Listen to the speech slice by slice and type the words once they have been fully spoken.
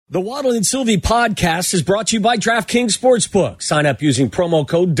The Waddle and Sylvie podcast is brought to you by DraftKings Sportsbook. Sign up using promo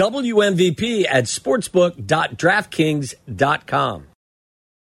code WMVP at sportsbook.draftkings.com.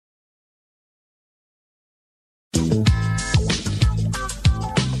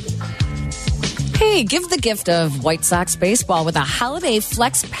 Hey, give the gift of White Sox baseball with a holiday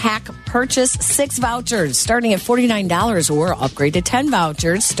flex pack purchase. 6 vouchers starting at $49 or upgrade to 10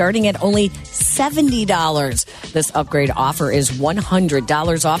 vouchers starting at only $70. This upgrade offer is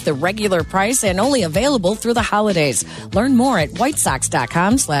 $100 off the regular price and only available through the holidays. Learn more at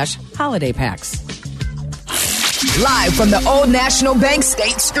whitesox.com/holiday packs. Live from the Old National Bank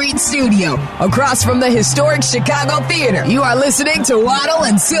State Street Studio, across from the historic Chicago Theater, you are listening to Waddle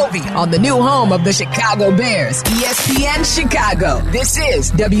and Sylvie on the new home of the Chicago Bears, ESPN Chicago. This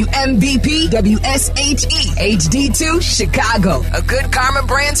is WMVP WSHE HD2 Chicago, a Good Karma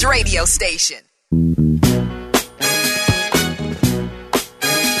Brands radio station.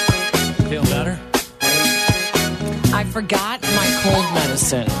 Feel better? I forgot my cold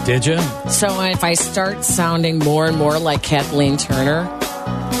medicine. Did you? So if I start sounding more and more like Kathleen Turner,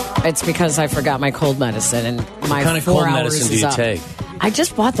 it's because I forgot my cold medicine and my What kind of 4 cold hours medicine do is you up. take? I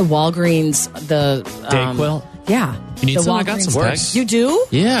just bought the Walgreens, the Dayquil? Yeah. You need the some? I got some, Peg. You do?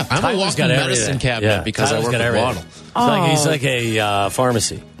 Yeah, I'm Tyler's a walking got medicine everything. cabinet because Tyler's I work got with everything. Waddle. He's like a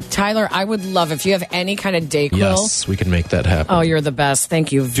pharmacy. Tyler, I would love if you have any kind of Dayquil. Yes, we can make that happen. Oh, you're the best.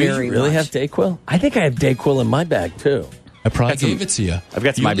 Thank you Do very you really much. have Dayquil? I think I have Dayquil in my bag, too. I probably gave it to you. I've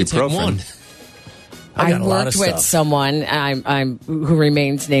got some You only take ibuprofen. one. I got a lot worked of with stuff. someone who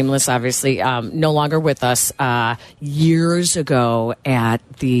remains nameless, obviously, no longer with us, years ago at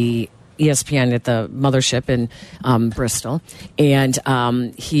the ESPN at the mothership in Bristol,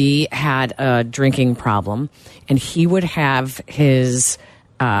 and he had a drinking problem, and he would have his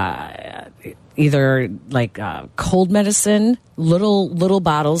either like cold medicine, little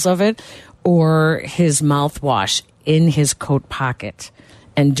bottles of it, or his mouthwash in his coat pocket.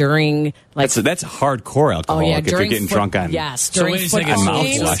 And during like That's hardcore alcoholic if you're getting drunk on. yes, So during wait a second, football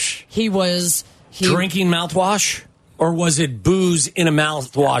games, mouthwash. he was Drinking mouthwash? Or was it booze in a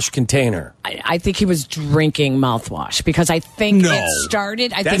mouthwash container? I think he was drinking mouthwash because I think No. it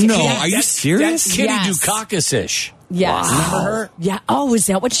started. I That's- think No, yes, are you serious? That's Kitty Yes. Dukakis-ish. yes. Remember her? Yeah. Oh, is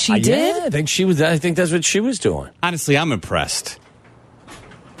that what she did? Yeah, I think she was. I think that's what she was doing. Honestly, I'm impressed.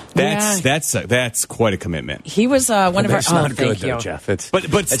 That's quite a commitment. He was one of our. It's Oh, not thank good, you. though, Jeff. It's, But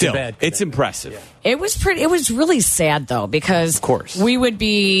it's a still, bad it's commitment. impressive. It was pretty. It was really sad though because Of course. we would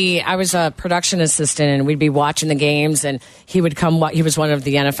be. I was a production assistant, and we'd be watching the games, and he would come. He was one of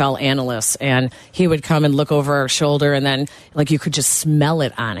the NFL analysts, and he would come and look over our shoulder, and then like you could just smell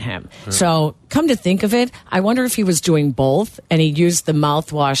it on him. So come to think of it, I wonder if he was doing both, and he used the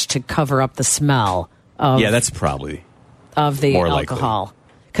mouthwash to cover up the smell of Yeah, that's probably. of the more likely. alcohol.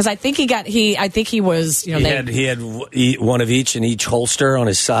 Because I think I think he was. You know, He had one of each in each holster on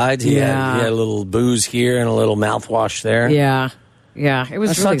his sides. He Yeah. had a little booze here and a little mouthwash there. Yeah. It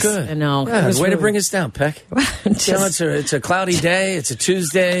was That's really not good. No, Yeah, it was way to really- bring us down, Peck. It's a cloudy day. It's a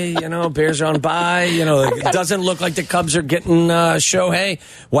Tuesday. Bears are on bye. It doesn't look like the Cubs are getting Shohei.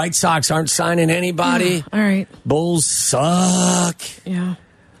 White Sox aren't signing anybody. All right. Bulls suck. Yeah.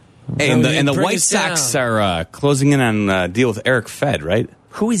 Hey, and the Bring White us Sox down. are closing in on a deal with Eric Fed, right?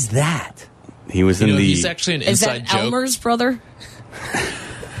 Who is that? He was in the. He's actually an Is inside that joke. Elmer's brother?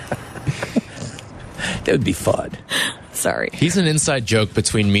 That would be fun. Sorry. He's an inside joke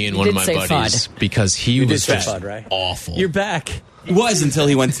between me and You one of did my say buddies FUD. because he did was say just FUD, right? awful. You're back. He was until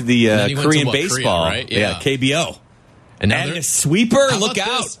he went to the then he went to Korean what, baseball. Korea, right? Yeah, Yeah. KBO. and now And they're- a sweeper. How Look about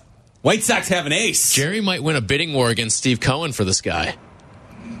out. this? White Sox have an ace. Jerry might win a bidding war against Steve Cohen for this guy.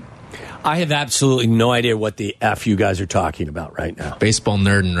 I have absolutely no idea what the F you guys are talking about right now. Baseball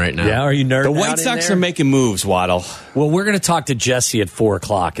nerding right now. Yeah, are you nerding The out White in Sox there? are making moves, Waddle. Well, we're going to talk to Jesse at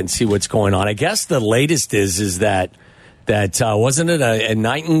 4:00 and see what's going on. I guess the latest is that wasn't it a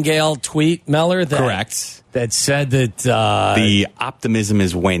Nightingale tweet, Meller? Correct. That said that The optimism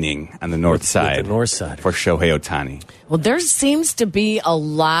is waning on the north side. the north side. For Shohei Ohtani. Well, there seems to be a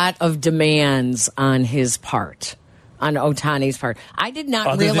lot of demands on his part, on Ohtani's part. I did not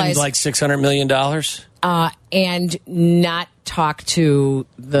other realize, than like $600 million. and not talk to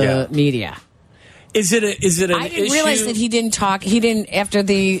the Yeah. media. Is it an I didn't issue? realize that he didn't talk. He didn't after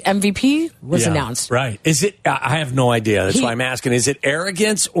the MVP was Yeah, announced. Right. Is it? I have no idea. That's He- why I'm asking. Is it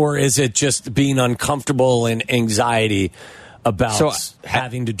arrogance or is it just being uncomfortable and anxiety about So,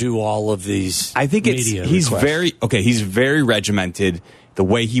 having to do all of these? I think media he's requests? he's very regimented the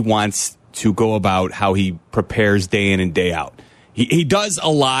way he wants to go about how he prepares day in and day out. He does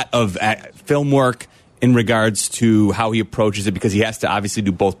a lot of film work in regards to how he approaches it, because he has to obviously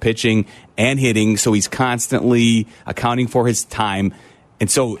do both pitching and hitting, so he's constantly accounting for his time. And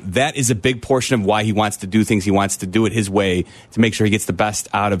so that is a big portion of why he wants to do things. He wants to do it his way to make sure he gets the best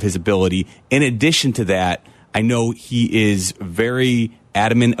out of his ability. In addition to that, I know he is very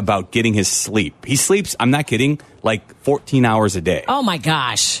adamant about getting his sleep. He sleeps, I'm not kidding, like 14 hours a day. Oh, my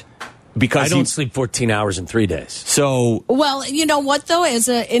gosh. Because I don't sleep 14 hours in 3 days. So, well, you know what, though?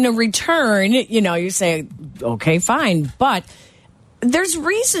 In a return, you say, okay, fine. But there's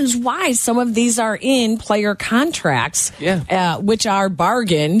reasons why some of these are in player contracts, which are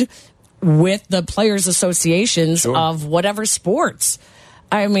bargained with the players' associations of whatever sports.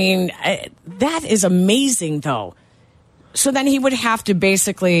 I mean, that is amazing, though. So then he would have to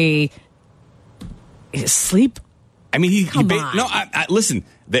basically sleep. I mean, listen,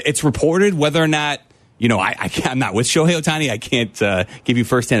 it's reported whether or not, I'm not with Shohei Ohtani. I can't give you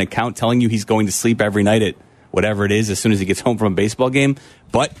firsthand account telling you he's going to sleep every night at whatever it is as soon as he gets home from a baseball game.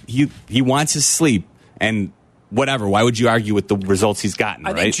 But he wants his sleep, and whatever. Why would you argue with the results he's gotten,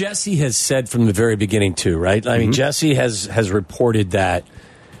 right? I think Jesse has said from the very beginning, too, right? I mean, Jesse has reported that,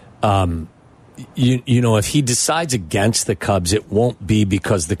 if he decides against the Cubs, it won't be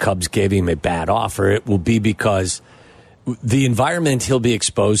because the Cubs gave him a bad offer. It will be because the environment he'll be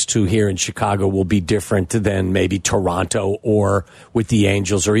exposed to here in Chicago will be different than maybe Toronto or with the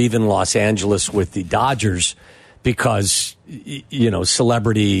Angels or even Los Angeles with the Dodgers, because,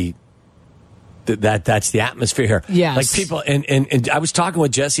 celebrity, that's the atmosphere here. Yes. Like people, and I was talking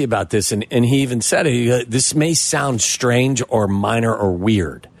with Jesse about this, and he even said it, this may sound strange or minor or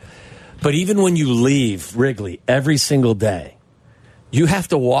weird, but even when you leave Wrigley every single day, you have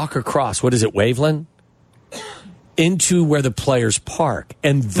to walk across, what is it, Waveland? Into where the players park.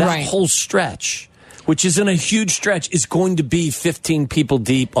 And that whole stretch, which isn't a huge stretch, is going to be 15 people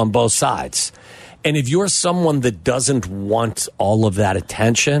deep on both sides. And if you're someone that doesn't want all of that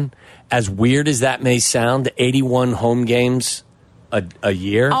attention, as weird as that may sound, 81 home games a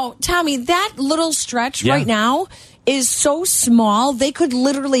year. Oh, Tommy, that little stretch right now is so small, they could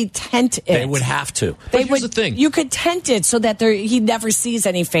literally tent it. They would have to. Here's the thing. You could tent it so that he never sees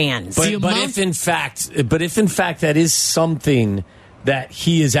any fans. But if in fact that is something that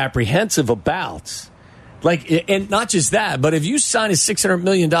he is apprehensive about, and not just that, but if you sign a $600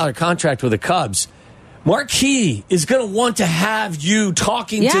 million contract with the Cubs, Marquee is going to want to have you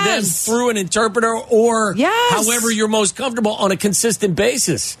talking to them through an interpreter or however you're most comfortable on a consistent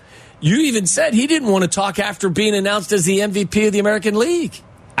basis. You even said he didn't want to talk after being announced as the MVP of the American League.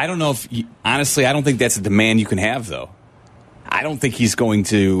 I don't know honestly, I don't think that's a demand you can have, though. I don't think he's going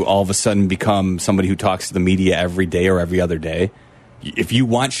to all of a sudden become somebody who talks to the media every day or every other day. If you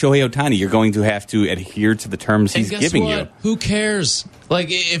want Shohei Ohtani, you're going to have to adhere to the terms he's giving you. Who cares? Like,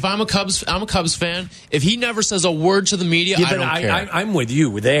 if I'm a Cubs fan. If he never says a word to the media, I don't care. I'm with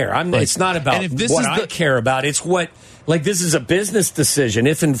you there. It's not about what I care about. It's what. This is a business decision.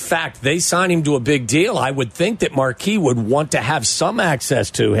 If, in fact, they sign him to a big deal, I would think that Marquee would want to have some access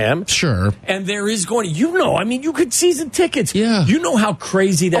to him. Sure. And there is going to, you could season tickets. Yeah. You know how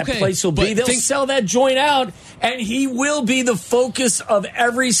crazy that place will be. They'll sell that joint out, and he will be the focus of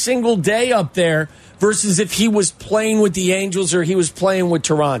every single day up there versus if he was playing with the Angels or he was playing with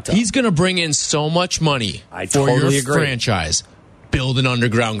Toronto. He's going to bring in so much money for your franchise. Build an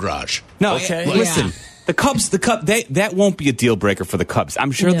underground garage. No, listen. The Cubs, that won't be a deal breaker for the Cubs.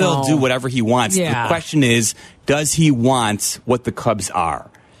 I'm sure they'll do whatever he wants. Yeah. The question is, does he want what the Cubs are?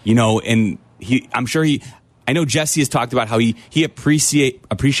 And I know Jesse has talked about how he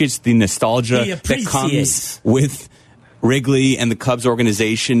appreciates the nostalgia that comes with Wrigley and the Cubs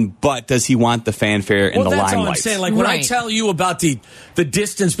organization, but does he want the fanfare and the limelight? That's all I'm saying. When I tell you about the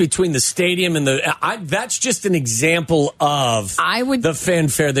distance between the stadium and that's just an example of the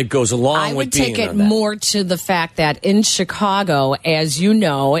fanfare that goes along with being there. I would take it more to the fact that in Chicago, as you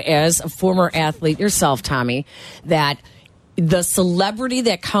know, as a former athlete yourself, Tommy, that the celebrity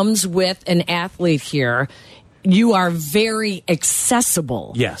that comes with an athlete here, you are very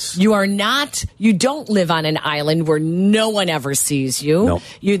accessible. Yes. You don't live on an island where no one ever sees you. Nope.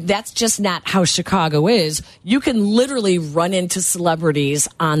 That's just not how Chicago is. You can literally run into celebrities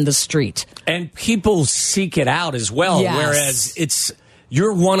on the street. And people seek it out as well. Yes. Whereas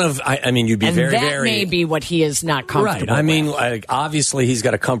you're one of, you'd be very, that very. That may be what he is not comfortable with. Obviously he's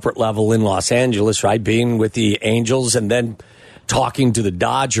got a comfort level in Los Angeles, right? Being with the Angels and then talking to the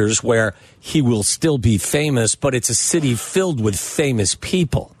Dodgers, where he will still be famous, but it's a city filled with famous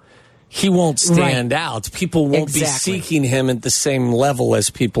people. He won't stand out. People won't be seeking him at the same level as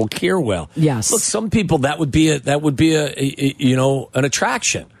people here will. Yes. Look, some people that would be an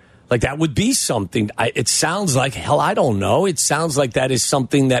attraction. Like, that would be something. It sounds like, hell, I don't know. It sounds like that is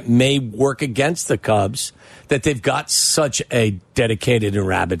something that may work against the Cubs, that they've got such a dedicated and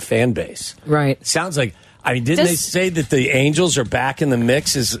rabid fan base. Right. It sounds like, I mean, didn't they say that the Angels are back in the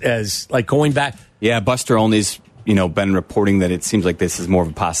mix as like going back? Yeah, Buster Olney's been reporting that it seems like this is more of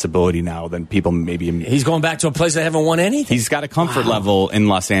a possibility now than people maybe. He's going back to a place that haven't won anything. He's got a comfort level in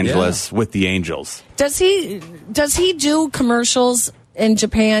Los Angeles with the Angels. Does he do commercials in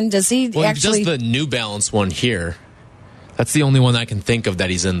Japan? Does he actually? He does the New Balance one here. That's the only one I can think of that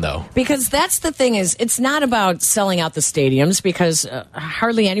he's in, though. Because that's the thing is, it's not about selling out the stadiums, because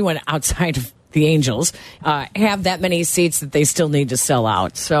hardly anyone outside of the Angels have that many seats that they still need to sell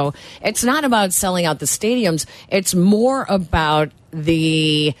out. So it's not about selling out the stadiums. It's more about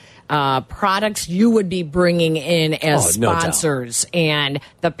the products you would be bringing in as sponsors, and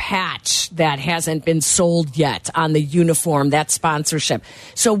the patch that hasn't been sold yet on the uniform, that sponsorship.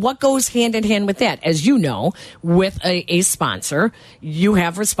 So what goes hand in hand with that? As you know, with a sponsor, you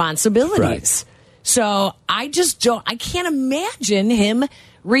have responsibilities. Right. So I can't imagine him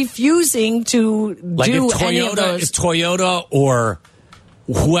refusing to do any of those. If Toyota or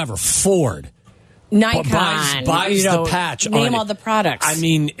whoever, Ford, Nikon buys the patch. Name all the products. I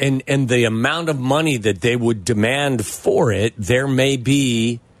mean, and the amount of money that they would demand for it, there may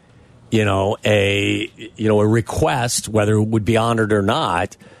be, a request, whether it would be honored or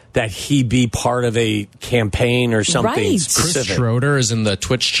not, that he be part of a campaign or something specific. Chris Schroeder is in the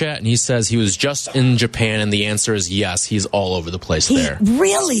Twitch chat, and he says he was just in Japan, and the answer is yes. He's all over the place there.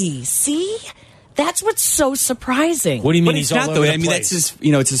 Really? See? That's what's so surprising. What do you mean But he's it's all not over though. the I mean, place? that's his.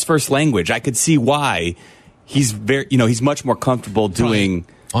 It's his first language. I could see why he's he's much more comfortable doing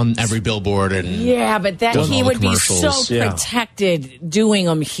on every billboard and yeah, but that doing he all the would be so commercials. protected doing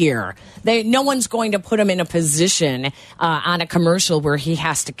them here. No one's going to put him in a position on a commercial where he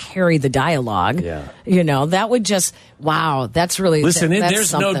has to carry the dialogue. Yeah. That would just that's really listen. that's There's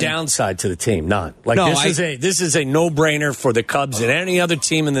something. no downside to the team. None. Like No, this is a no-brainer for the Cubs and any other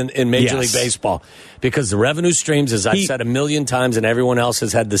team in Major League Baseball, because the revenue streams, as I've said a million times, and everyone else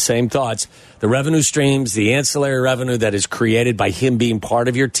has had the same thoughts. The revenue streams, the ancillary revenue that is created by him being part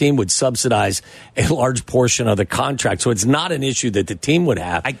of your team, would subsidize a large portion of the contract. So it's not an issue that the team would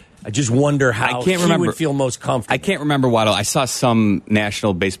have. I just wonder how he would feel most comfortable. I can't remember, Waddle. I saw some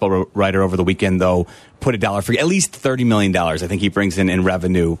national baseball writer over the weekend, though, put a dollar for at least $30 million. I think he brings in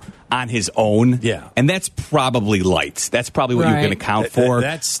revenue on his own. Yeah. And that's probably light. That's probably what you're going to count for.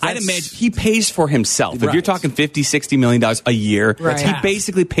 I'd imagine he pays for himself. If you're talking $50, $60 million a year, he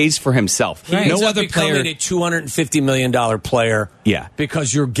basically pays for himself. He ends no up other player. becoming a $250 million player. Yeah.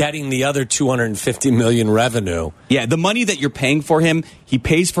 Because you're getting the other $250 million revenue. Yeah, the money that you're paying for him, he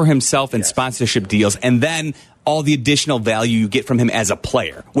pays for himself in sponsorship deals, and then all the additional value you get from him as a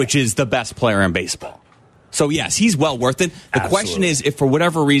player, which is the best player in baseball. So, yes, he's well worth it. The question is, if for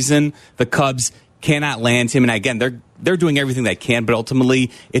whatever reason the Cubs cannot land him, and again, they're doing everything they can, but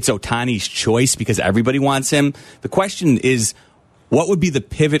ultimately it's Ohtani's choice because everybody wants him. The question is, what would be the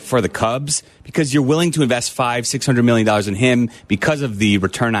pivot for the Cubs? Because you're willing to invest $500-600 million in him because of the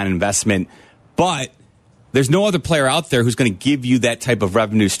return on investment, but there's no other player out there who's going to give you that type of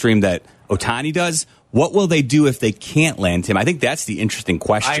revenue stream that Ohtani does. What will they do if they can't land him? I think that's the interesting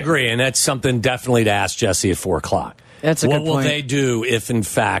question. I agree, and that's something definitely to ask Jesse at 4 o'clock. That's a good point. What will point. they do if, in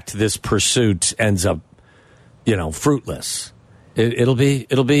fact, this pursuit ends up, fruitless? It'll be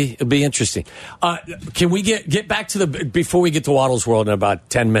interesting. Can we get back to before we get to Waddle's World in about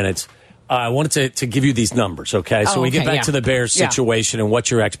 10 minutes? I wanted to give you these numbers, okay? So we get back to the Bears situation and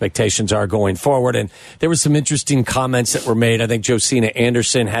what your expectations are going forward. And there were some interesting comments that were made. I think Josina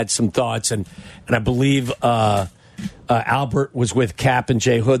Anderson had some thoughts, and I believe Albert was with Cap and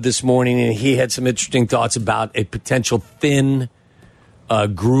Jay Hood this morning, and he had some interesting thoughts about a potential thin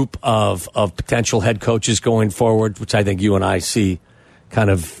group of potential head coaches going forward, which I think you and I see kind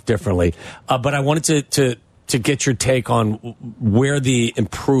of differently. But I wanted to get your take on where the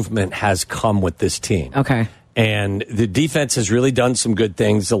improvement has come with this team. Okay. And the defense has really done some good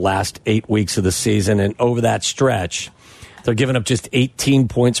things the last 8 weeks of the season. And over that stretch, they're giving up just 18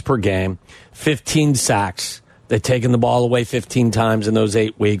 points per game, 15 sacks. They've taken the ball away 15 times in those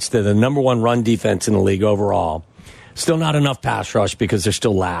 8 weeks. They're the number one run defense in the league overall. Still not enough pass rush because they're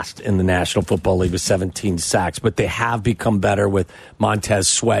still last in the National Football League with 17 sacks, but they have become better with Montez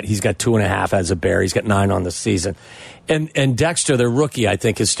Sweat. He's got 2.5 as a Bear. He's got 9 on the season. And Dexter, their rookie, I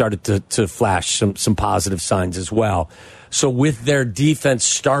think, has started to flash some positive signs as well. So with their defense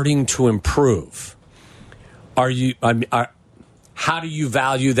starting to improve, how do you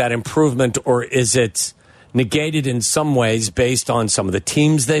value that improvement, or is it negated in some ways based on some of the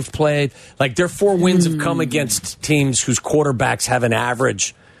teams they've played. Like their 4 wins have come against teams whose quarterbacks have an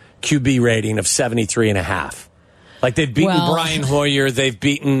average QB rating of 73.5. Like they've beaten Brian Hoyer, they've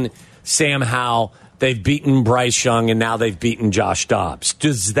beaten Sam Howell, they've beaten Bryce Young, and now they've beaten Josh Dobbs.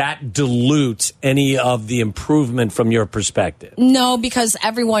 Does that dilute any of the improvement from your perspective? No, because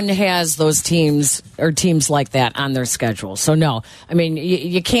everyone has those teams or teams like that on their schedule. So no, I mean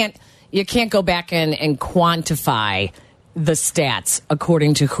you can't go back and quantify the stats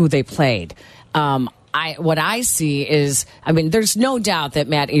according to who they played. What I see is, I mean, there's no doubt that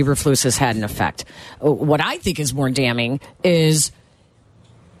Matt Eberflus has had an effect. What I think is more damning is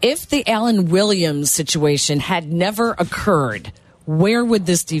if the Alan Williams situation had never occurred, where would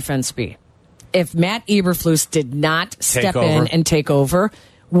this defense be? If Matt Eberflus did not step in and take over,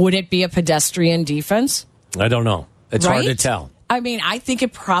 would it be a pedestrian defense? I don't know. It's hard to tell. I mean, I think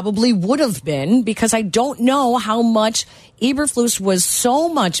it probably would have been because I don't know how much Eberflus was so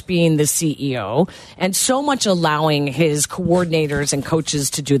much being the CEO and so much allowing his coordinators and coaches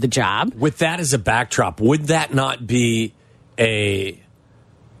to do the job. With that as a backdrop, would that not be it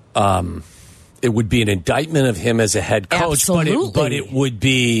would be an indictment of him as a head coach, Absolutely. but it would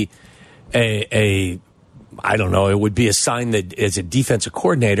be I don't know, it would be a sign that as a defensive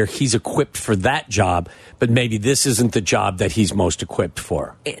coordinator, he's equipped for that job, but maybe this isn't the job that he's most equipped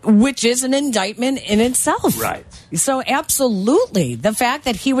for. Which is an indictment in itself. Right. So absolutely. The fact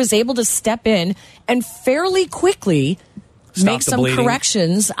that he was able to step in and fairly quickly make some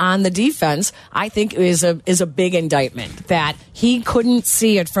corrections on the defense, I think is a big indictment. That he couldn't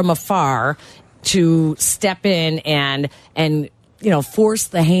see it from afar to step in and force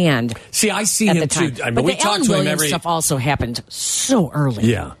the hand. See, I see him too. I mean, but we the talk Alan to him Williams stuff also happened so early.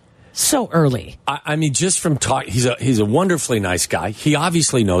 Yeah. So early. I mean, just from talk, he's a wonderfully nice guy. He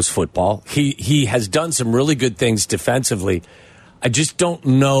obviously knows football. He has done some really good things defensively. I just don't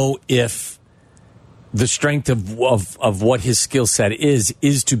know if the strength of what his skill set is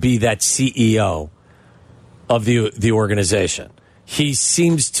to be that CEO of the organization. He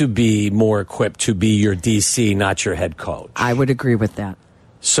seems to be more equipped to be your DC, not your head coach. I would agree with that.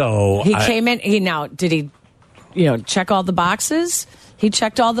 So he came in. Did he check all the boxes? He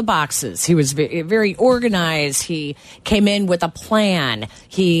checked all the boxes. He was very organized. He came in with a plan.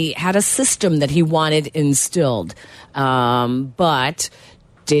 He had a system that he wanted instilled. But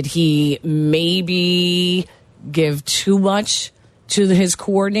did he maybe give too much to his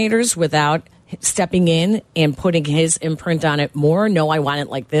coordinators without stepping in and putting his imprint on it more? No, I want it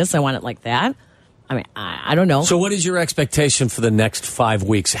like this. I want it like that. I mean, I don't know. So what is your expectation for the next 5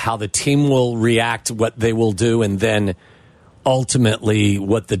 weeks? How the team will react, what they will do, and then ultimately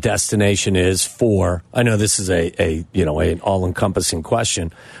what the destination is for, I know this is an all-encompassing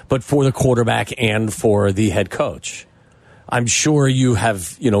question, but for the quarterback and for the head coach. I'm sure you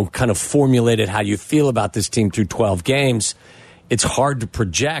have, kind of formulated how you feel about this team through 12 games. It's hard to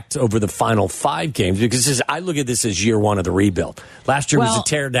project over the final 5 games because I look at this as year one of the rebuild. Last year was a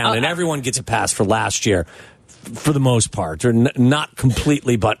tear down, and everyone gets a pass for last year for the most part, or not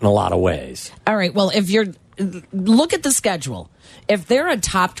completely, but in a lot of ways. All right. Well, look at the schedule. If they're a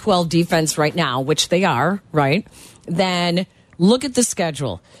top 12 defense right now, which they are, right, then look at the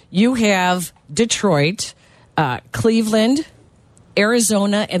schedule. You have Detroit, Cleveland,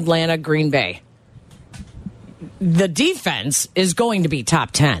 Arizona, Atlanta, Green Bay. The defense is going to be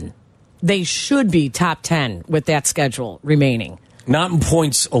top 10. They should be top 10 with that schedule remaining. Not in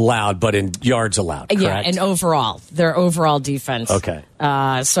points allowed, but in yards allowed, correct? Yeah, and overall. Their overall defense. Okay. So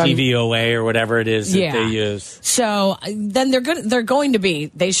DVOA or whatever it is that they use. So then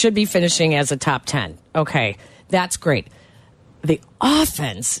they should be finishing as a top 10. Okay, that's great. The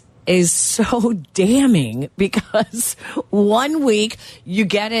offense is so damning because 1 week you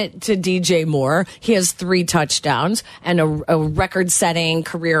get it to DJ Moore. He has 3 touchdowns and a record-setting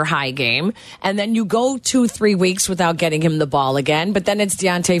career-high game. And then you go 2-3 weeks without getting him the ball again. But then it's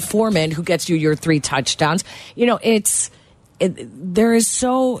Deontay Foreman who gets you your 3 touchdowns. They're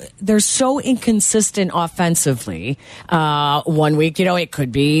so inconsistent offensively. 1 week, it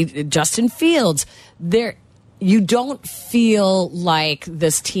could be Justin Fields. You don't feel like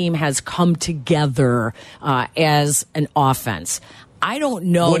this team has come together as an offense. I don't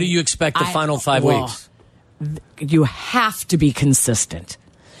know. What do you expect the final 5 weeks? You have to be consistent.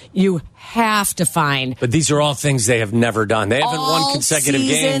 You have to find. But these are all things they have never done. They haven't won consecutive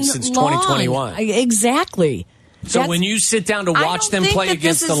games since 2021. Exactly. So when you sit down to watch them play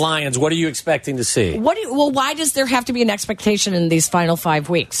against the Lions, what are you expecting to see? Why does there have to be an expectation in these final 5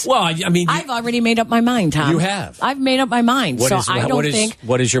 weeks? Well, I mean, I've already made up my mind, Tom. You have. I've made up my mind.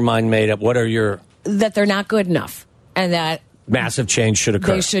 What is your mind made up? What are your that they're not good enough, and that Massive change should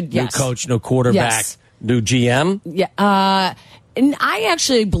occur. They should, yes. New coach, new quarterback, Yes. new GM. Yeah, and I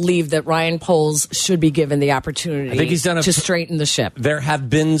actually believe that Ryan Poles should be given the opportunity I think he's done to straighten the ship. There have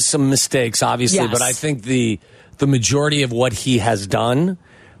been some mistakes, obviously, Yes. but I think the majority of what he has done,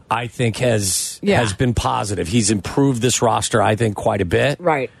 I think, has been positive. He's improved this roster, I think, quite a bit.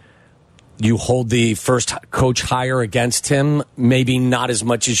 Right. You hold the first coach hire against him, maybe not as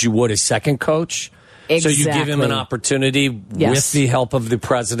much as you would a second coach. Exactly. So you give him an opportunity Yes. with the help of the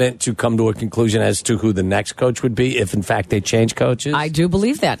president to come to a conclusion as to who the next coach would be, if in fact they change coaches. I do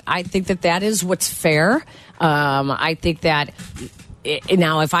believe that. I think that is what's fair. I think that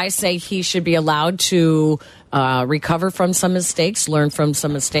now, if I say he should be allowed to recover from some mistakes, learn from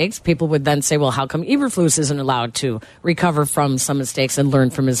some mistakes, people would then say, well, how come Eberflus isn't allowed to recover from some mistakes and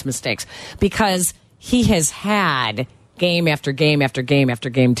learn from his mistakes? Because he has had game after game after game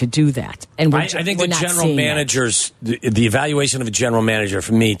after game to do that. And I think the general managers, the evaluation of a general manager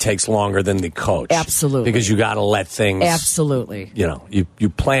for me takes longer than the coach. Absolutely. Because you got to let things. Absolutely. You know, you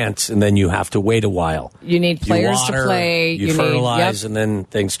plant and then you have to wait a while. You need players you water, to play. You fertilize, yep. and then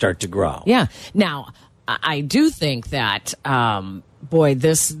things start to grow. Yeah. Now, I do think that,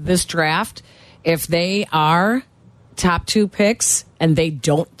 this draft, if they are top 2 picks and they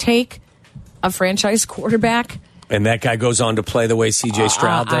don't take a franchise quarterback, And that guy goes on to play the way C.J.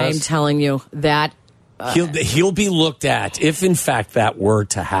 Stroud does. I'm telling you that he'll be looked at, if in fact that were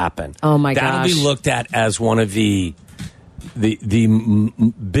to happen. Oh my That'll gosh. be looked at as one of the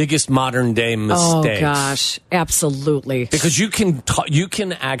biggest modern day mistakes. Oh gosh, absolutely. Because you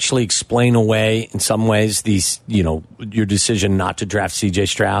can actually explain away in some ways your decision not to draft C.J.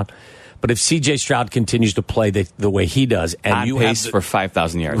 Stroud. But if C.J. Stroud continues to play the way he does, and on you pace have for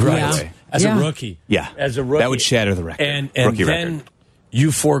 5,000 yards, right, by the way. as a rookie, as a rookie, that would shatter the record. And rookie then record.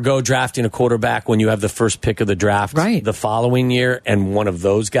 you forego drafting a quarterback when you have the first pick of the draft the following year, and one of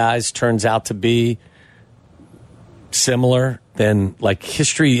those guys turns out to be similar, then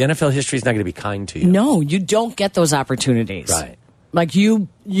NFL history is not going to be kind to you. No, you don't get those opportunities. Right. Like you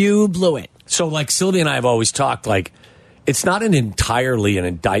blew it. So like Sylvia and I have always talked, like, it's not entirely an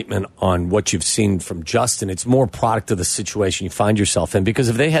indictment on what you've seen from Justin. It's more product of the situation you find yourself in. Because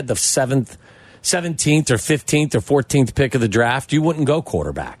if they had the 17th or 15th or 14th pick of the draft, you wouldn't go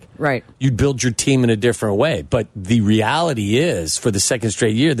quarterback. Right. You'd build your team in a different way. But the reality is, for the second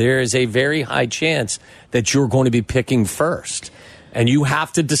straight year, there is a very high chance that you're going to be picking first. And you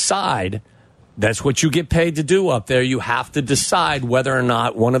have to decide. That's what you get paid to do up there. You have to decide whether or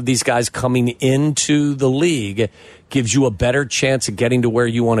not one of these guys coming into the league gives you a better chance of getting to where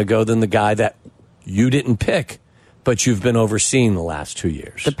you want to go than the guy that you didn't pick, but you've been overseeing the last 2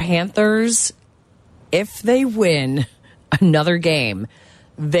 years. The Panthers, if they win another game,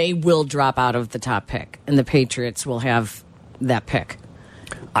 they will drop out of the top pick, and the Patriots will have that pick.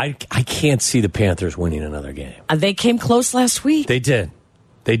 I can't see the Panthers winning another game. They came close last week. They did.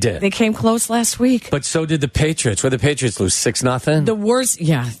 They did. They came close last week. But so did the Patriots. Where the Patriots lose 6-0? The worst,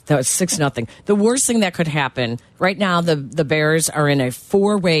 that was 6-0. The worst thing that could happen right now, the Bears are in a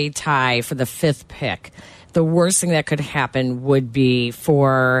 4-way tie for the 5th pick. The worst thing that could happen would be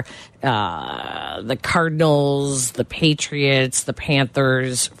for the Cardinals, the Patriots, the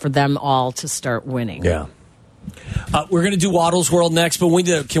Panthers, for them all to start winning. Yeah. We're going to do Waddle's World next, but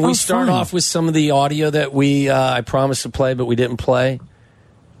can we start off with some of the audio that I promised to play, but we didn't play?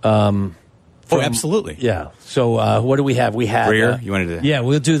 Absolutely. Yeah. So what do we have? We had Greer, you wanted to? Yeah,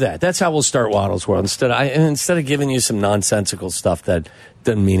 we'll do that. That's how we'll start Waddle's World. Instead of giving you some nonsensical stuff that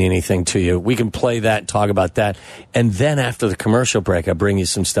doesn't mean anything to you, we can play that, talk about that, and then after the commercial break, I bring you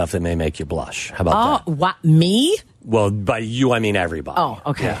some stuff that may make you blush. How about that? What, me? Well, by you, I mean everybody. Oh,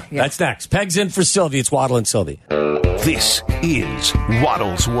 okay. Yeah. That's next. Peg's in for Sylvie. It's Waddle and Sylvie. This is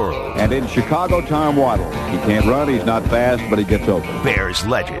Waddle's World. And in Chicago, Tom Waddle. He can't run, he's not fast, but he gets open. Bears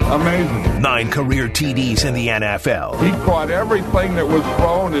legend. Amazing. 9 career TDs in the NFL. He caught everything that was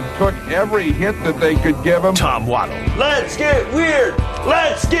thrown and took every hit that they could give him. Tom Waddle. Let's get weird.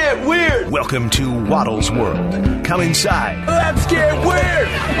 Let's get weird. Welcome to Waddle's World. Come inside. Let's get weird.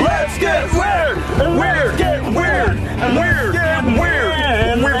 Let's get weird. Weird. Get weird. Weird. Get weird.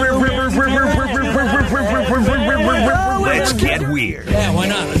 Let's get weird. Yeah, why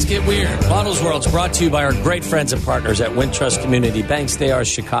not? Let's get weird. Waddle's World's brought to you by our great friends and partners at Wintrust Community Banks. They are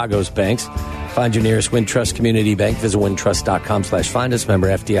Chicago's banks. Find your nearest Wintrust Community Bank. Visit wintrust.com/find us. Member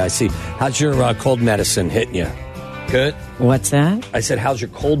FDIC. How's your cold medicine hitting you? Good? What's that? I said, how's your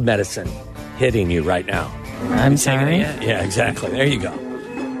cold medicine hitting you right now? I'm sorry? Yeah, exactly. There you go.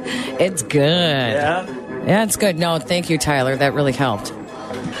 It's good. Yeah? Yeah, it's good. No, thank you, Tyler. That really helped.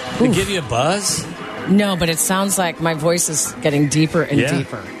 Did it give you a buzz? No, but it sounds like my voice is getting deeper and Yeah.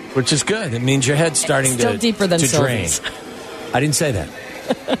 deeper. Which is good. It means your head's starting Still to deeper than to drain. Sylvie's. I didn't say that.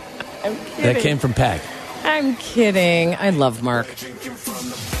 I'm That kidding. came from Peg. I'm kidding. I love Mark.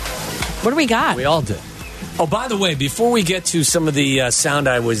 What do we got? We all did. Oh, by the way, before we get to some of the sound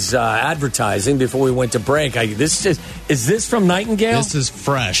I was advertising before we went to break, is this from Nightingale? This is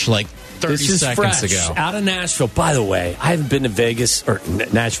fresh, like 30 This is seconds fresh, ago. out of Nashville. By the way, I haven't been to Vegas, or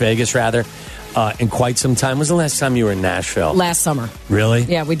Nash Vegas, rather, in quite some time. When was the last time you were in Nashville? Last summer. Really?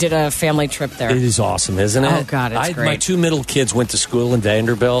 Yeah, we did a family trip there. It is awesome, isn't it? Oh, God, it's My great. 2 middle kids went to school in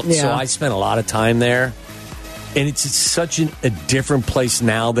Vanderbilt, so Yeah. I spent a lot of time there. And it's such a different place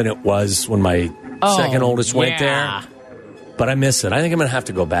now than it was when my second oldest went yeah. there. But I miss it. I think I'm going to have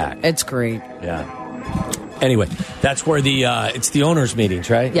to go back. It's great. Yeah. Anyway, that's where it's the owners' meetings,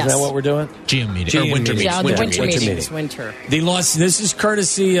 right? Yes. Is that what we're doing? GM meeting. GM Or winter meeting. meeting. Yeah, the Winter winter meeting. meetings. Winter. This is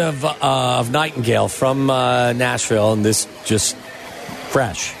courtesy of Nightingale from Nashville, and this just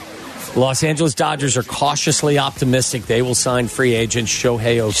fresh. The Los Angeles Dodgers are cautiously optimistic they will sign free agent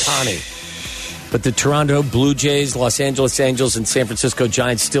Shohei Ohtani. But the Toronto Blue Jays, Los Angeles Angels, and San Francisco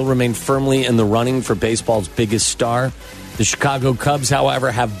Giants still remain firmly in the running for baseball's biggest star. The Chicago Cubs,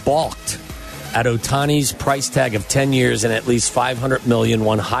 however, have balked at Ohtani's price tag of 10 years and at least $500 million,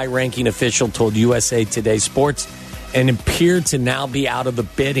 one high-ranking official told USA Today Sports, and appeared to now be out of the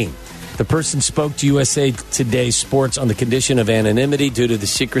bidding. The person spoke to USA Today Sports on the condition of anonymity due to the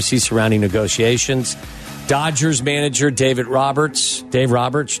secrecy surrounding negotiations. Dodgers manager Dave Roberts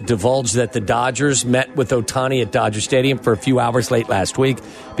divulged that the Dodgers met with Ohtani at Dodger Stadium for a few hours late last week,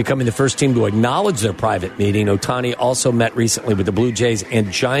 becoming the first team to acknowledge their private meeting. Ohtani also met recently with the Blue Jays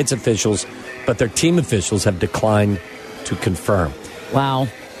and Giants officials, but their team officials have declined to confirm. Wow.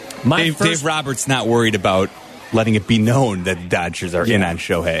 Dave Roberts not worried about letting it be known that the Dodgers are in on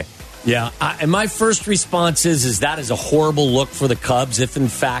Shohei. Yeah, and my first response is that is a horrible look for the Cubs if, in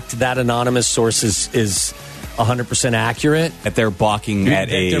fact, that anonymous source is 100% accurate. That they're balking at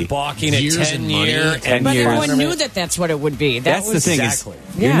They're balking at years 10 and money. year. 10 But years. everyone knew that that's what it would be. That's the thing exactly.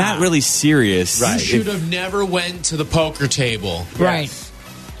 is you're Yeah. not really serious. You should have never went to the poker table Right.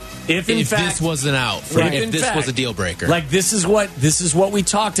 If, in if fact, this wasn't out. Right. If In this fact, was a deal breaker. Like this is what we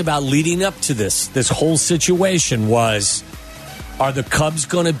talked about leading up to this whole situation was, are the Cubs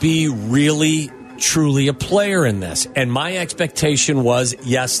going to be really truly a player in this? And my expectation was,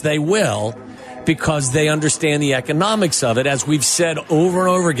 yes, they will, because they understand the economics of it. As we've said over and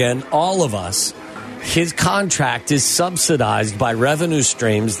over again, all of us, his contract is subsidized by revenue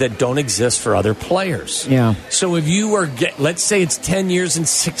streams that don't exist for other players. Yeah. So if you are, let's say it's 10 years and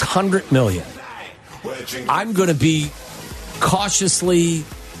 $600 million, I'm going to be cautiously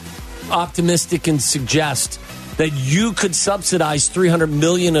optimistic and suggest that you could subsidize $300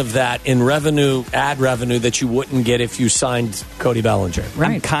 million of that in ad revenue that you wouldn't get if you signed Cody Bellinger.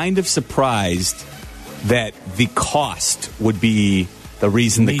 I'm kind of surprised that the cost would be the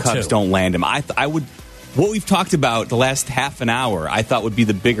reason the Me Cubs too. don't land him. I would. What we've talked about the last half an hour, I thought would be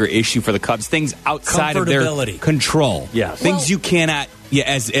the bigger issue for the Cubs. Things outside of their Comfortability. control. Yes. Things you cannot. Yeah,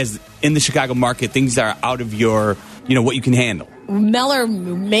 as in the Chicago market, things are out of your. What you can handle. Meller,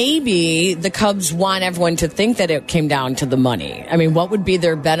 maybe the Cubs want everyone to think that it came down to the money. I mean, what would be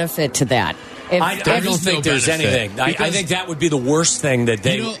their benefit to that? I don't There's think no there's benefit. anything. I Because- think that would be the worst thing that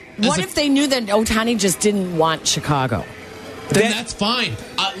they. What if they knew that Ohtani just didn't want Chicago? Then that's fine.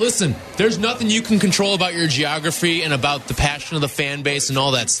 Listen, there's nothing you can control about your geography and about the passion of the fan base and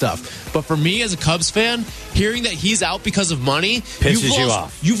all that stuff. But for me as a Cubs fan, hearing that he's out because of money Pisses you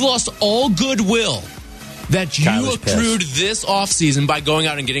off. You've lost all goodwill that you Kyler's accrued this offseason by going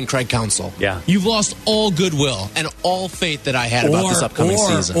out and getting Craig Counsell. Yeah. You've lost all goodwill and all faith that I had about this upcoming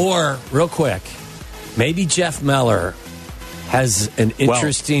season. Or, real quick, maybe Jeff Meller has an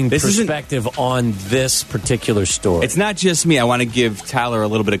interesting this isn't- perspective on this particular story. It's not just me. I want to give Tyler a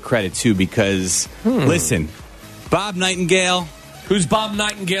little bit of credit too, because listen, Bob Nightingale. Who's Bob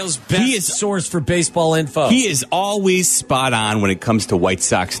Nightingale's best He is- source for baseball info? He is always spot on when it comes to White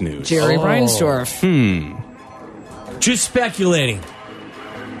Sox news. Jerry Reinsdorf. Just speculating.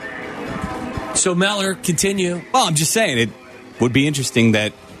 So, Meller, continue. Well, I'm just saying it would be interesting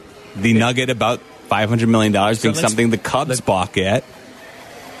that the nugget about $500 million being let's- something the Cubs balk at.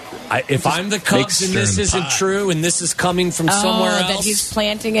 If I'm the Cubs and this stir in the isn't pot. true and this is coming from somewhere else. That he's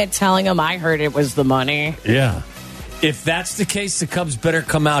planting it, telling him, I heard it was the money. Yeah. If that's the case, the Cubs better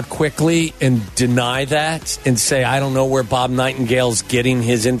come out quickly and deny that and say, I don't know where Bob Nightingale's getting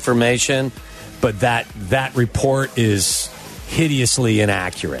his information, but that report is hideously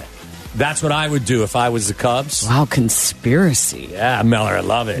inaccurate. That's what I would do if I was the Cubs. Wow, conspiracy. Yeah, Miller, I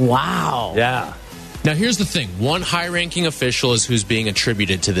love it. Wow. Yeah. Now, here's the thing. One high-ranking official is who's being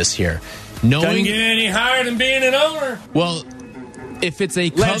attributed to this here. Doesn't get any higher than being an owner. Well, if it's a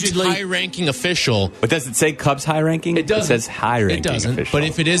Cubs high-ranking official... But does it say Cubs high-ranking? It doesn't. It says high-ranking official. It doesn't. But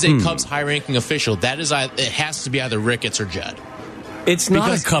if it is a Cubs high-ranking official, it has to be either Ricketts or Jed. It's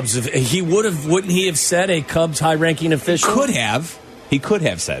not a Cubs. Wouldn't he have said a Cubs high-ranking official? Could have. He could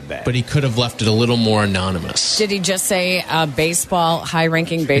have said that. But he could have left it a little more anonymous. Did he just say high-ranking baseball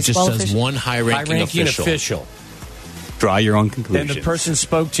It just says one high-ranking official. Draw your own conclusions. And the person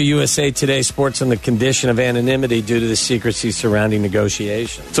spoke to USA Today Sports on the condition of anonymity due to the secrecy surrounding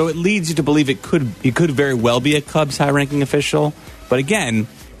negotiations. So it leads you to believe it could very well be a Cubs high-ranking official. But again,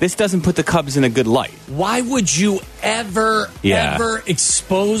 this doesn't put the Cubs in a good light. Why would you ever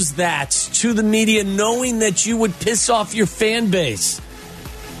expose that to the media knowing that you would piss off your fan base?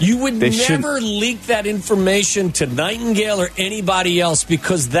 You would never leak that information to Nightingale or anybody else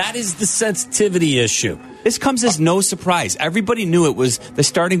because that is the sensitivity issue. This comes as no surprise. Everybody knew it was the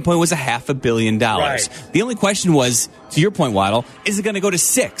starting point was $500 million. Right. The only question was, to your point, Waddle, is it going to go to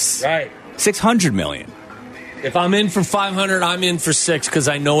 $600 Right. $600 million? If I'm in for 500, I'm in for 6 because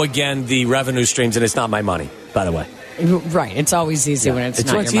I know, again, the revenue streams, and it's not my money, by the way. Right. It's always easy when it's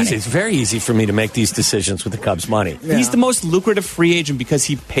not your easy. money. It's very easy for me to make these decisions with the Cubs' money. Yeah. He's the most lucrative free agent because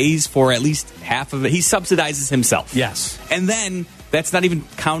he pays for at least half of it. He subsidizes himself. Yes. And then that's not even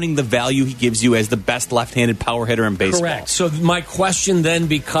counting the value he gives you as the best left-handed power hitter in baseball. Correct. So my question then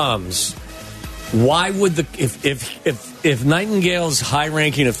becomes, why would if Nightingale's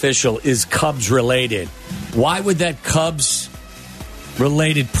high-ranking official is Cubs-related, why would that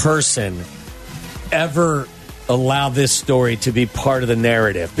Cubs-related person ever allow this story to be part of the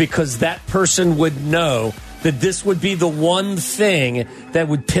narrative? Because that person would know that this would be the one thing that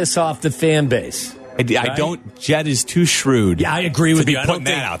would piss off the fan base. I don't. Jed is too shrewd. Yeah, I agree with you. I don't think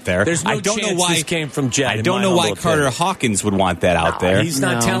that out there. There's no I don't chance know why this came from Jed. I don't know why Carter Hawkins would want that out there. He's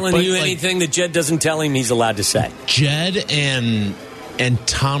not telling you anything that Jed doesn't tell him he's allowed to say. Jed and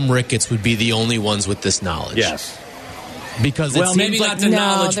Tom Ricketts would be the only ones with this knowledge. Yes. Because maybe not the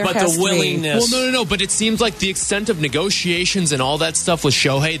knowledge, but the willingness. Well, no. But it seems like the extent of negotiations and all that stuff with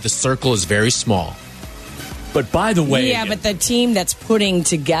Shohei, the circle is very small. But by the way... Yeah, but the team that's putting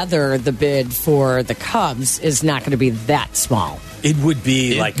together the bid for the Cubs is not going to be that small. It would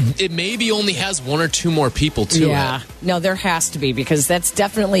be It maybe only has one or two more people to it. No, there has to be because that's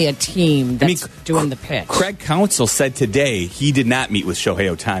definitely a team that's doing the pitch. Craig Counsell said today he did not meet with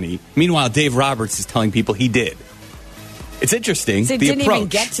Shohei Ohtani. Meanwhile, Dave Roberts is telling people he did. It's interesting. They didn't even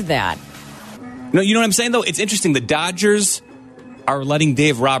get to that. No, you know what I'm saying, though? It's interesting. The Dodgers are letting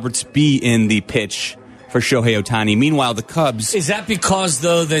Dave Roberts be in the pitch for Shohei Ohtani. Meanwhile, the Cubs... Is that because,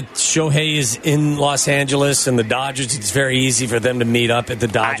 though, that Shohei is in Los Angeles and the Dodgers, it's very easy for them to meet up at the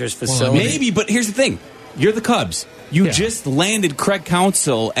Dodgers facility? Maybe, but here's the thing. You're the Cubs. You just landed Craig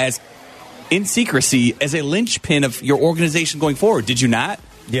Counsell in secrecy as a linchpin of your organization going forward. Did you not?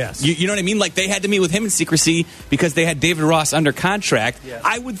 Yes. You know what I mean? Like, they had to meet with him in secrecy because they had David Ross under contract. Yes.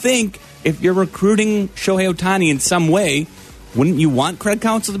 I would think if you're recruiting Shohei Ohtani in some way, wouldn't you want Craig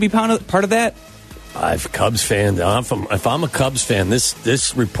Counsell to be part of that? If I'm a Cubs fan,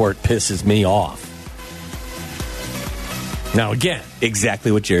 this report pisses me off. Now, again,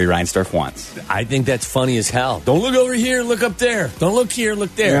 exactly what Jerry Reinsdorf wants. I think that's funny as hell. Don't look over here, look up there. Don't look here,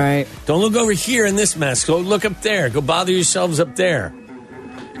 look there. Right. Don't look over here in this mess. Go look up there. Go bother yourselves up there.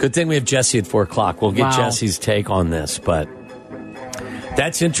 Good thing we have Jesse at 4 o'clock. We'll get Jesse's take on this, but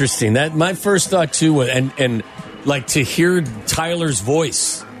that's interesting. That my first thought too was, and like to hear Tyler's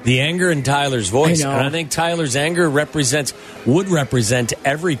voice. The anger in Tyler's voice. And I think Tyler's anger would represent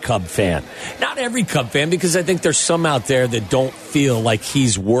every Cub fan. Not every Cub fan, because I think there's some out there that don't feel like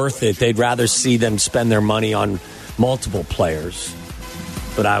he's worth it. They'd rather see them spend their money on multiple players.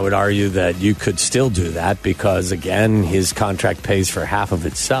 But I would argue that you could still do that because, again, his contract pays for half of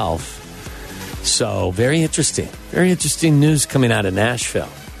itself. So, very interesting. Very interesting news coming out of Nashville.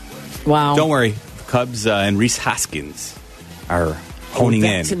 Wow. Don't worry. Cubs and Rhys Hoskins are honing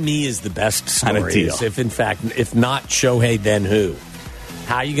in. That to me is the best story. Kind of deal. If not Shohei, then who?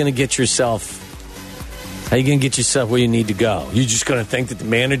 How are you going to get yourself where you need to go? You're just going to think that the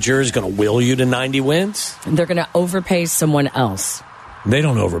manager is going to will you to 90 wins? They're going to overpay someone else. They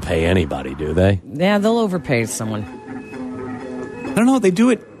don't overpay anybody, do they? Yeah, they'll overpay someone. I don't know. They do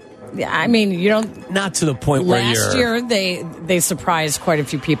it. Yeah, I mean, you don't. Not to the point where last year they surprised quite a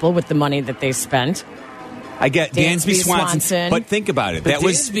few people with the money that they spent. I get Dansby Swanson, but think about it. It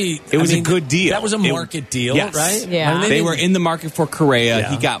was a good deal. That was a market deal, yes. right? Yeah, I mean, they were in the market for Correa.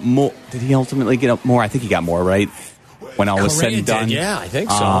 Yeah. He got more. Did he ultimately get more? I think he got more, right? When all was said and done, I think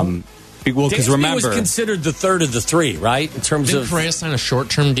so. Well, because Dansby remember, was considered the third of the three, right? In terms Didn't of Correa sign a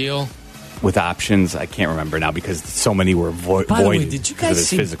short-term deal? with options, I can't remember now because so many were By the way, voided did you because guys of his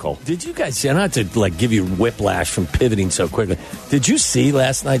see? physical. Did you guys see? I don't have to give you whiplash from pivoting so quickly. Did you see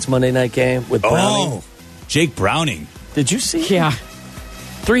last night's Monday night game with Browning? Oh, Jake Browning. Did you see? Yeah.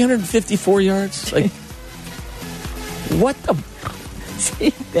 354 yards. Like what the?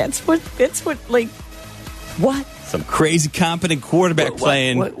 That's what, like, what? Some crazy competent quarterback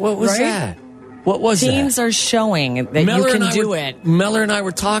playing. What was Right? that? What was Teams that? are showing that you can do it. Mellor and I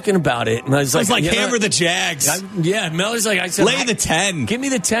were talking about it, and I was It's like, like you know, hammer the Jags. yeah, Mellor's like, I said, Lay the 10. Give me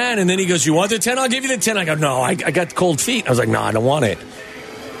the 10. And then he goes, you want the 10? I'll give you the 10. I go, no, I got cold feet. I was like, no, I don't want it.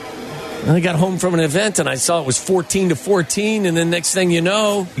 And I got home from an event, and I saw it was 14-14, and then next thing you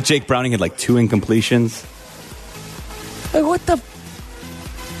know, Jake Browning had like 2 incompletions. like, what the?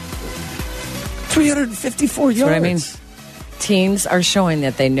 354 yards. That's what I mean. Teams are showing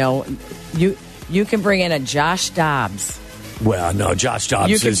that they know you can bring in a Josh Dobbs. Well, no, Josh Dobbs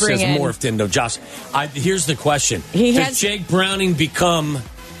You could has bring in- morphed into Josh. Here's the question. He Does has- Jake Browning become...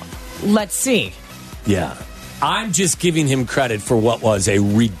 Let's see. Yeah. I'm just giving him credit for what was a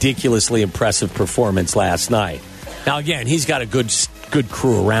ridiculously impressive performance last night. Now, again, he's got a good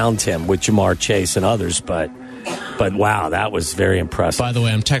crew around him with Jamar Chase and others, but wow, that was very impressive. By the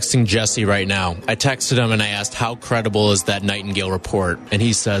way, I'm texting Jesse right now. I texted him and I asked, how credible is that Nightingale report? And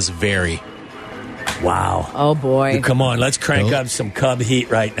he says, very. Wow. Oh, boy. Come on, let's crank Nope. up some Cub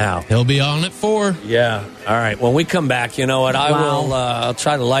heat right now. He'll be on at 4. Yeah. All right. When we come back, you know what? I'll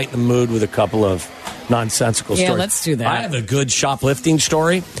try to lighten the mood with a couple of nonsensical Yeah, stories. let's do that. I have a good shoplifting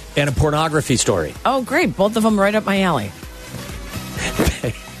story and a pornography story. Oh, great. Both of them right up my alley.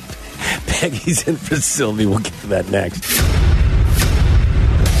 Peggy's in for Sylvie. We'll get to that next.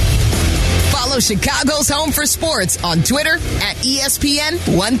 Follow Chicago's Home for Sports on Twitter at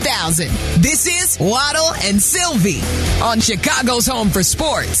ESPN 1000. This is Waddle and Sylvie on Chicago's Home for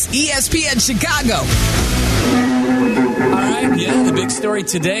Sports, ESPN Chicago. All right, yeah, the big story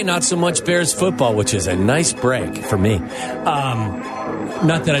today, not so much Bears football, which is a nice break for me.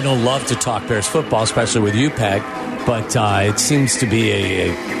 Not that I don't love to talk Bears football, especially with you, Peg, but it seems to be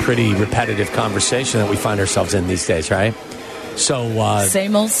a pretty repetitive conversation that we find ourselves in these days, right? So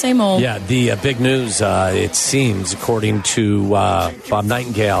Same old, same old. yeah, the big news, it seems, according to Bob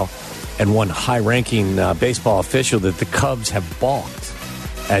Nightingale and one high-ranking baseball official, that the Cubs have balked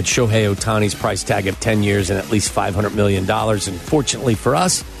at Shohei Ohtani's price tag of 10 years and at least $500 million. And fortunately for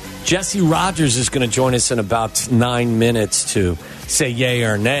us, Jesse Rogers is going to join us in about 9 minutes to say yay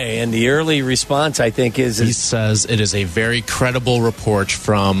or nay. And the early response, I think, He is says it is a very credible report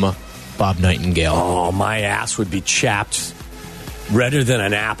from Bob Nightingale. oh, my ass would be chapped redder than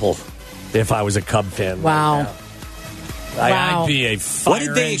an apple if I was a Cub fan. Wow. I'd be a What did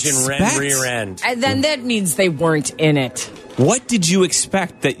fire they engine expect? rear end. And then that means they weren't in it. What did you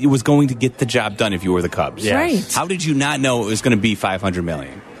expect that it was going to get the job done if you were the Cubs? Yes. Right. How did you not know it was going to be $500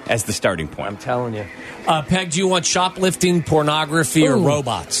 million as the starting I'm point? telling you. Peg, do you want shoplifting, pornography, or Ooh.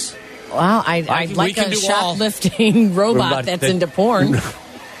 robots? Well, I'd we like can a do all. shoplifting robot Robot that's that- into porn.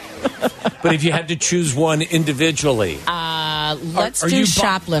 But if you had to choose one individually. Let's Are do you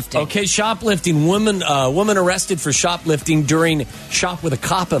shoplifting. Okay, shoplifting. Woman arrested for shoplifting during Shop with a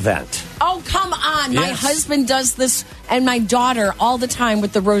Cop event. Oh, come on. My Yes. husband does this and my daughter all the time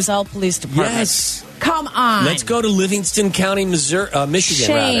with the Roselle Police Department. Yes. Come on. Let's go to Livingston County, Michigan.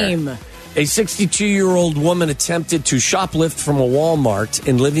 Shame. Rather. A 62-year-old woman attempted to shoplift from a Walmart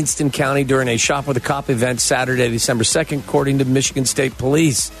in Livingston County during a Shop with a Cop event Saturday, December 2nd, according to Michigan State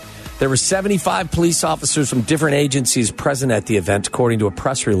Police. There were 75 police officers from different agencies present at the event, according to a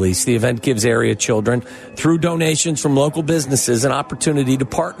press release. The event gives area children, through donations from local businesses, an opportunity to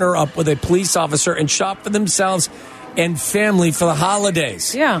partner up with a police officer and shop for themselves and family for the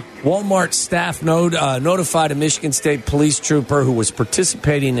holidays. Yeah. Walmart staff notified a Michigan State police trooper who was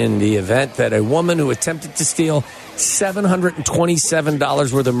participating in the event that a woman who attempted to steal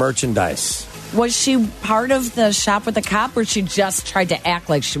 $727 worth of merchandise. Was she part of the Shop with the Cop, or she just tried to act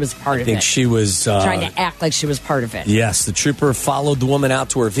like she was part I of think it? she was... Trying to act like she was part of it. Yes, the trooper followed the woman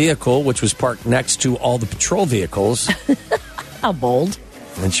out to her vehicle, which was parked next to all the patrol vehicles, How bold.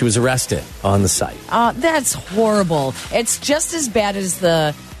 and she was arrested on the site. That's horrible. It's just as bad as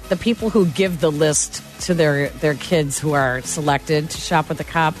the people who give the list to their kids who are selected to shop with the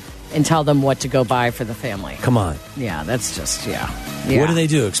cop and tell them what to go buy for the family. Come on. Yeah, that's just, yeah. What do they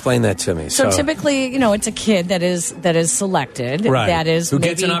do? Explain that to me. So typically, it's a kid that is selected. Right. That is who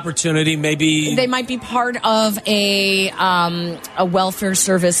gets an opportunity. Maybe they might be part of a welfare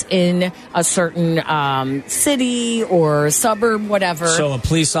service in a certain city or suburb, whatever. So a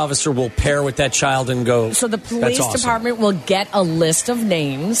police officer will pair with that child and go. So the police department will get a list of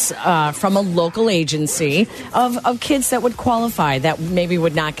names from a local agency of kids that would qualify, that maybe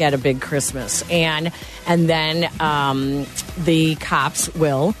would not get a big Christmas, and then the cops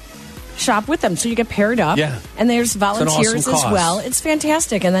will shop with them. So you get paired up, and there's volunteers as well. It's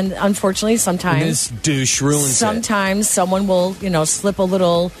fantastic. And then unfortunately, sometimes this douche ruins sometimes someone will slip a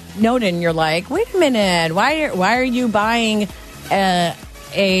little note in. You're like, wait a minute, why are you buying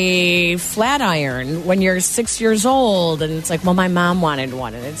a flat iron when you're 6 years old? And it's like, well, my mom wanted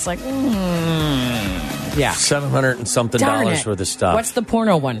one. And it's like, yeah, $700 and something dollars worth of stuff. What's the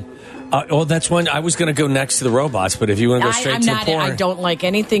porno one? That's one. I was going to go next to the robots, but if you want to go straight to the porn, I don't like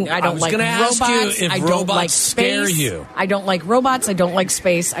anything. I don't like robots. Ask you if I don't robots like scare space. you. I don't like robots. I don't like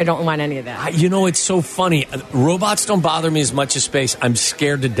space. I don't want any of that. It's so funny. Robots don't bother me as much as space. I'm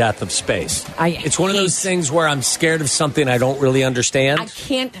scared to death of space. It's one of those things where I'm scared of something I don't really understand. I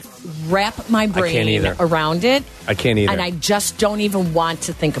can't wrap my brain around it. I can't either. And I just don't even want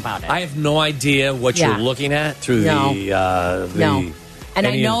to think about it. I have no idea what you're looking at through the And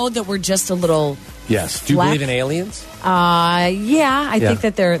I know that we're just a little. Yes. Do you believe in aliens? I think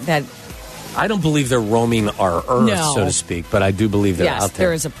that they're that. I don't believe they're roaming our Earth, so to speak, but I do believe they're out there.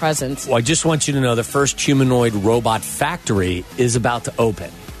 There is a presence. Well, I just want you to know the first humanoid robot factory is about to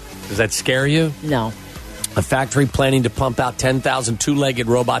open. Does that scare you? No. A factory planning to pump out 10,000 two-legged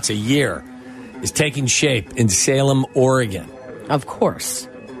robots a year is taking shape in Salem, Oregon. Of course.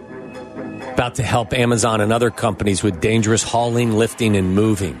 About to help Amazon and other companies with dangerous hauling, lifting, and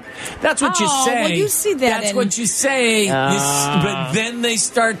moving. That's what you say. Well, you see that. That's what you say. But then they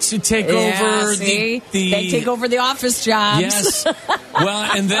start to take over They take over the office jobs. Yes. Well,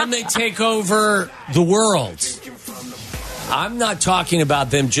 and then they take over the world. I'm not talking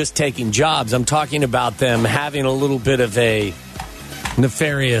about them just taking jobs. I'm talking about them having a little bit of a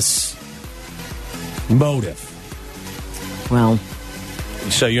nefarious motive. Well,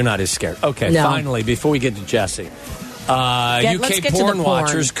 so you're not as scared. Okay, no. Finally, before we get to Jesse, UK porn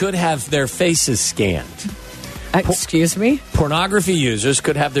watchers could have their faces scanned. Excuse me? Pornography users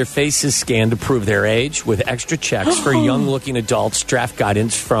could have their faces scanned to prove their age with extra checks for young-looking adults, draft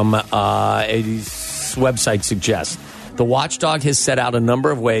guidance from a website suggests. The watchdog has set out a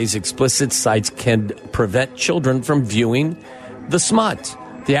number of ways explicit sites can prevent children from viewing the smut.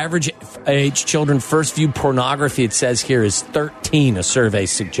 The average age children first view pornography, it says here, is 13, a survey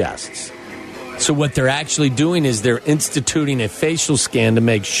suggests. So what they're actually doing is they're instituting a facial scan to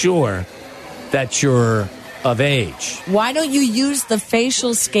make sure that you're of age. Why don't you use the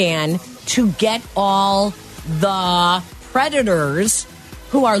facial scan to get all the predators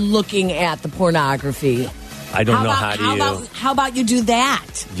who are looking at the pornography? I don't know how do you... How about you do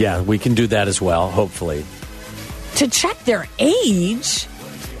that? Yeah, we can do that as well, hopefully. To check their age...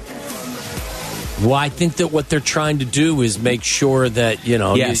 Well, I think that what they're trying to do is make sure that,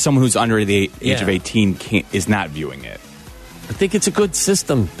 someone who's under the age of 18 is not viewing it. I think it's a good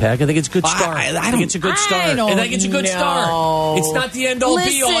system, Peg. I think it's a good start. I think it's a good start. I think it's a good start. It's not the end all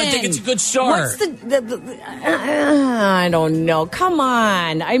be all. I think it's a good start. I don't know. Come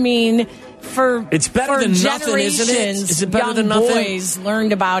on. I mean, it's better than nothing, isn't it? Is it better than nothing? Boys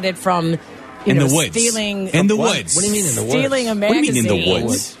learned about it from in the woods. Stealing in the woods. What do you mean in the woods? Stealing a magazine. What do you mean in the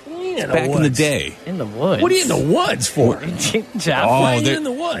woods? Back in the day. In the woods. What are you in the woods for? Jeff, why are you in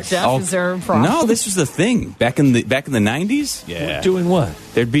the woods? Jeff, is there a problem? No, this was the thing. Back in the 90s? Yeah. Doing what?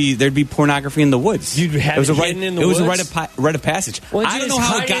 There'd be pornography in the woods. You'd have it hidden in the woods? It was a rite of passage. Well, I don't know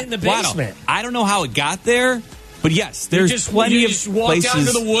how it got in the basement. I don't know how it got there. But yes, there's plenty of walked places. Out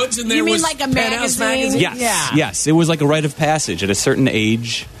to the woods and there you mean was like a magazine? Yes, it was like a rite of passage at a certain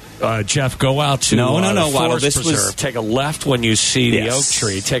age. Jeff, go out to no, Waddle. This was take a left when you see the oak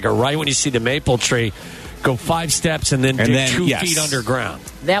tree. Take a right when you see the maple tree. Go 5 steps and then dig 2 feet underground.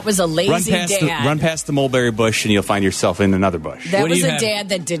 That was a lazy dad. Run past the mulberry bush and you'll find yourself in another bush. That was a dad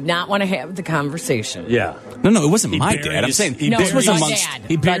that did not want to have the conversation. Yeah. No, it wasn't my dad. I'm saying this was amongst.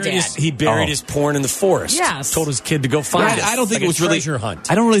 He buried his porn in the forest. Yes. Told his kid to go find it. I don't think it was treasure hunt.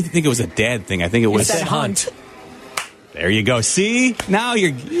 I don't really think it was a dad thing. I think it was a hunt. There you go. See? Now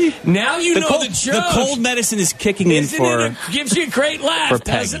you're... Now you know cold, the joke. The cold medicine is kicking in for... Gives you a great laugh, for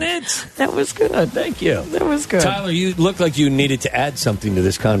Peggy. doesn't it? That was good. Thank you. That was good. Tyler, you look like you needed to add something to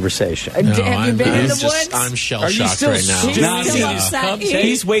this conversation. Have you been in the woods? I'm shell Are you shocked still right now. He's Nah, still yeah. upset.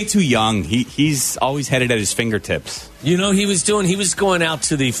 He's way too young. He's always had it at his fingertips. You know, he was going out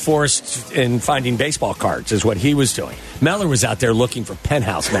to the forest and finding baseball cards is what he was doing. Meller was out there looking for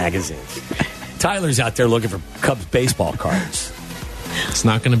Penthouse magazines. Tyler's out there looking for Cubs baseball cards. It's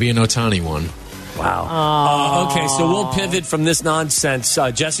not going to be an Ohtani one. Wow. Okay, so we'll pivot from this nonsense.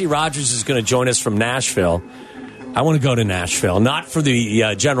 Jesse Rogers is going to join us from Nashville. I want to go to Nashville, not for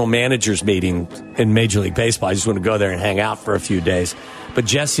the general managers meeting in Major League Baseball. I just want to go there and hang out for a few days. But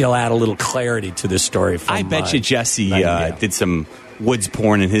Jesse will add a little clarity to this story. I bet you Jesse did some woods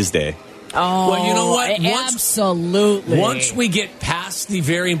porn in his day. Oh, well, you know what? Absolutely. Once we get past the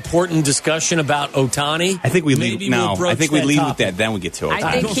very important discussion about Ohtani, I think we leave now. We'll I think we leave topic. with that. Then we get to it.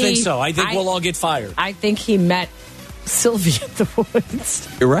 I don't think so. I think we'll all get fired. I think he met Sylvia at the woods,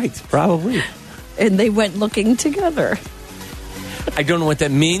 You're right. Probably. and they went looking together. I don't know what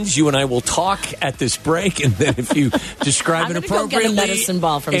that means. You and I will talk at this break, and then if you describe I'm it gonna go get a appropriately, medicine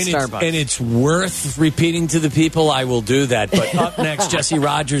ball from Starbucks. and it's worth repeating to the people, I will do that. But up next, Jesse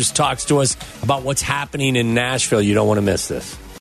Rogers talks to us about what's happening in Nashville. You don't want to miss this.